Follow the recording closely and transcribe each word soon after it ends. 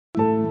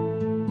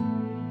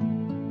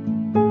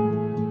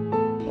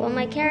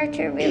my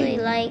character really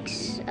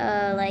likes,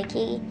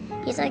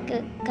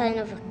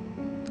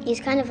 he's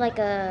kind of like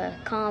a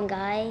calm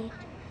guy.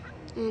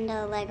 And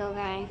a Lego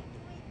guy.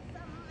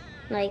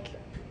 Like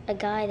a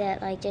guy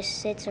that just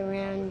sits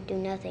around and do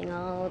nothing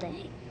all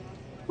day.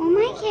 Well,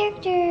 my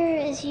character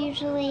is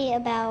usually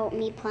about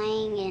me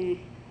playing and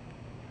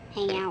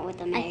hanging out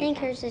with America. I think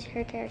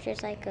her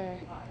character's like a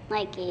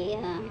rowdy.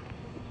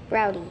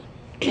 Rowdy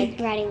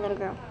little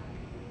girl.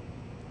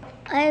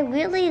 I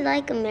really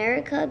like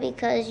America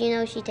because,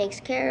 she takes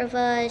care of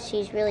us.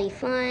 She's really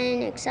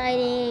fun,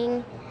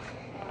 exciting.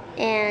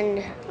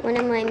 And one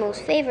of my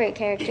most favorite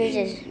characters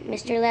is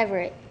Mr.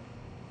 Leverett.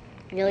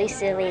 Really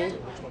silly,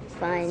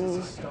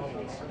 fun.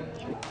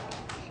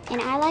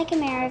 And I like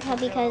America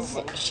because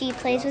she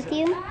plays with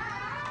you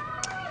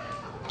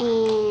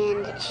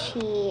and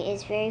she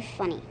is very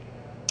funny.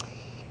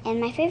 And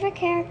my favorite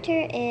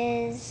character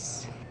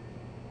is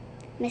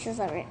Mrs.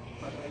 Leverett.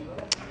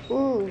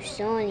 Ooh,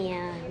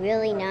 Sonia,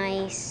 really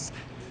nice.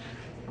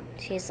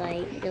 She's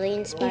really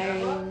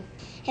inspiring.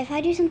 If I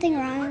do something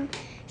wrong,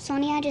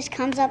 Sonia just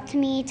comes up to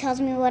me,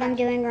 tells me what I'm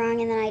doing wrong,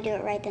 and then I do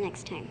it right the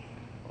next time.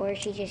 Or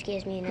she just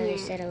gives me another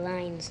set of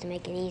lines to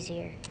make it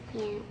easier.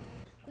 Yeah.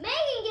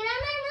 Megan, get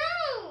out of my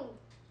room!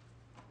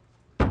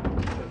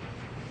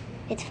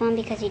 It's fun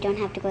because you don't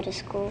have to go to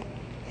school.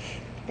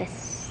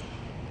 That's